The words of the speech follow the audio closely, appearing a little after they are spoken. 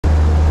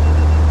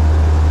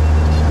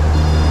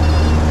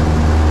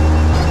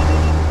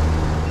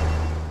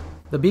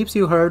The beeps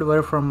you heard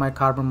were from my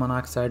carbon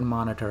monoxide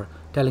monitor,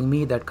 telling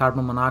me that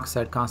carbon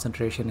monoxide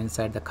concentration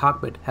inside the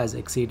cockpit has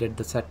exceeded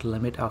the set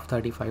limit of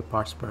 35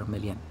 parts per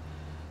million.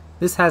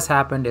 This has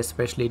happened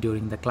especially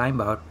during the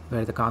climb out,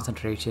 where the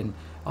concentration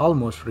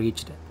almost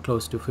reached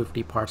close to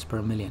 50 parts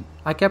per million.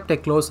 I kept a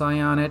close eye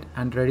on it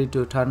and ready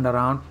to turn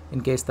around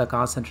in case the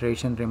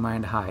concentration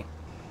remained high.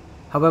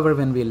 However,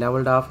 when we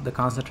leveled off, the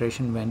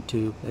concentration went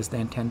to less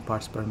than 10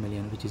 parts per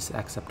million, which is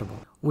acceptable.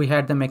 We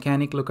had the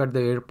mechanic look at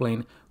the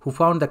airplane, who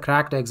found the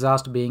cracked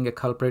exhaust being a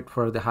culprit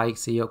for the high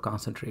CO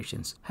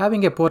concentrations.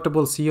 Having a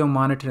portable CO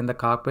monitor in the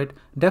cockpit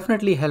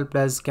definitely helped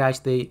us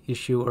catch the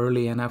issue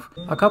early enough.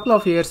 A couple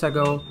of years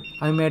ago,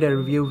 I made a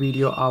review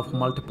video of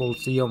multiple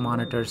CO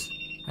monitors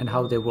and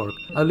how they work.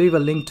 I'll leave a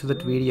link to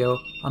that video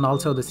and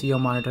also the CO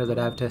monitor that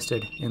I've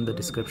tested in the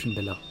description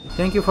below.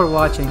 Thank you for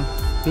watching.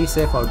 Be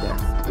safe out there.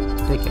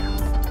 Take care.